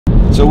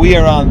So we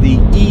are on the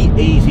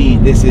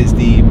E80. This is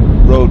the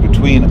road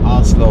between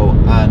Oslo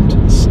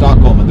and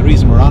Stockholm, and the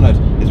reason we're on it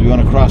is we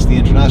want to cross the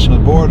international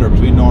border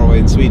between Norway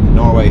and Sweden.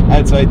 Norway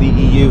outside the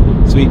EU,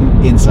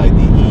 Sweden inside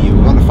the EU.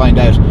 We want to find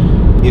out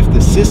if the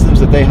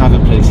systems that they have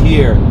in place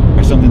here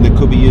are something that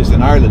could be used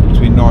in Ireland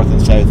between north and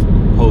south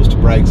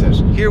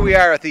post-Brexit. Here we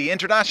are at the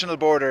international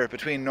border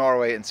between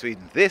Norway and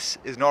Sweden. This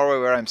is Norway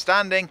where I'm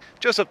standing.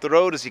 Just up the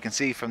road, as you can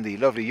see from the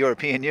lovely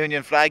European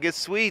Union flag, is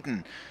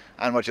Sweden.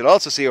 And what you'll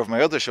also see over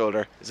my other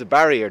shoulder is a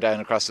barrier down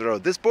across the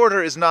road. This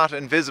border is not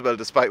invisible,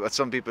 despite what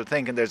some people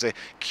think, and there's a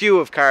queue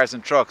of cars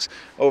and trucks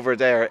over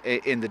there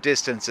in the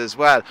distance as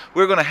well.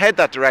 We're going to head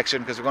that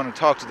direction because we're going to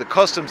talk to the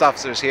customs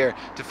officers here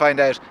to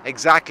find out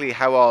exactly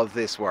how all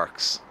this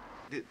works.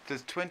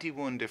 There's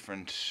 21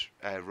 different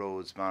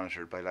roads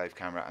monitored by live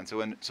camera, and so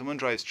when someone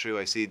drives through,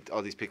 I see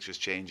all these pictures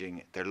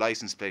changing, their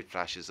license plate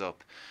flashes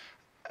up.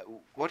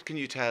 What can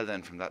you tell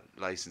then from that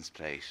license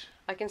plate?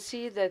 I can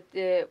see that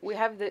we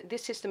have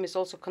this system is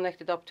also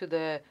connected up to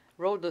the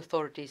road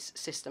authorities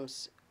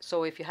systems.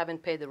 So if you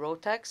haven't paid the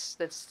road tax,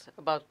 that's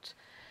about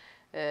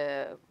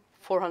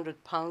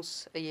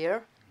 £400 a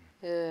year.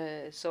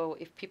 So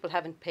if people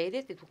haven't paid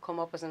it, it will come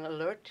up as an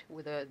alert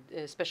with a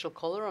special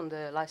color on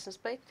the license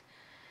plate.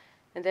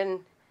 And then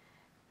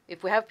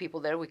if we have people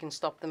there, we can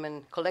stop them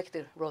and collect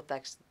the road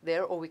tax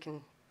there, or we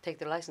can take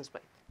the license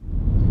plate.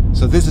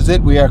 So this is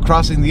it, we are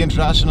crossing the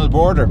international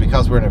border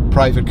because we're in a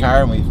private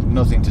car and we've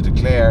nothing to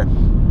declare.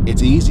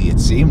 It's easy,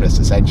 it's seamless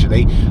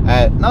essentially.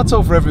 Not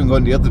so for everyone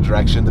going the other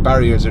direction. The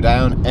barriers are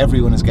down,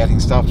 everyone is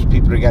getting stopped,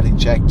 people are getting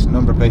checked,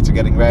 number plates are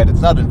getting read.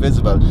 It's not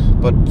invisible,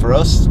 but for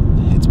us,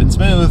 it's been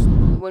smooth.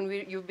 When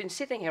you've been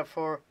sitting here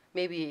for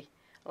maybe,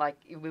 like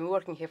you've been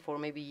working here for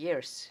maybe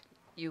years,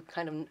 you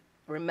kind of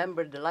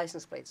remember the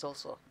license plates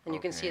also. And you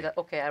can see that,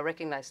 okay, I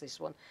recognize this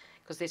one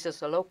because this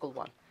is a local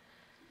one.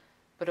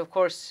 But of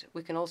course,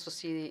 we can also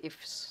see if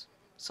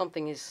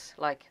something is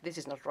like, this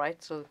is not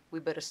right, so we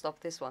better stop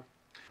this one.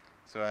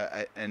 So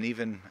an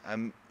even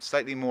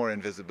slightly more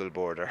invisible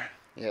border.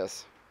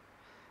 Yes,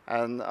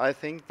 and I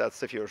think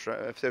that's the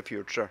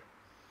future.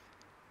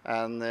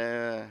 And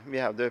we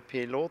have the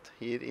pilot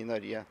here in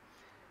Ørje,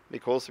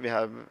 because we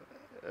have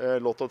a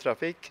lot of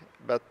traffic,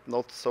 but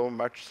not so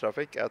much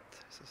traffic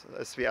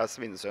as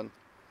Svinesund.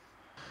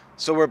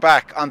 So we're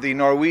back on the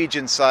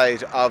Norwegian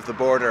side of the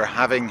border,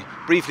 having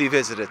briefly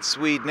visited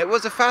Sweden. It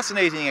was a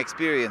fascinating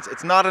experience.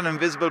 It's not an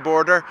invisible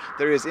border.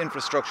 There is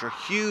infrastructure,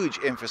 huge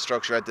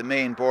infrastructure at the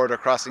main border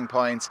crossing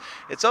points.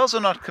 It's also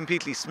not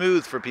completely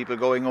smooth for people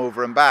going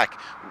over and back.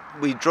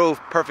 We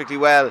drove perfectly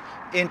well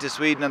into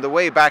Sweden, and the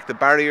way back the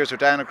barriers were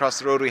down across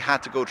the road. We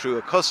had to go through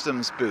a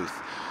customs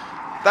booth.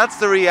 That's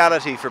the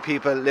reality for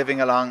people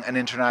living along an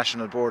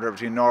international border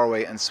between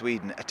Norway and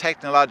Sweden, a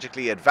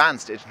technologically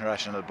advanced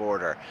international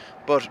border.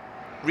 But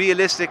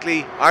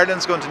realistically,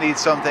 Ireland's going to need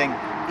something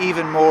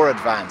even more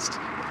advanced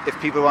if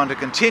people want to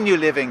continue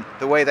living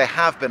the way they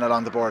have been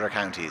along the border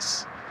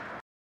counties.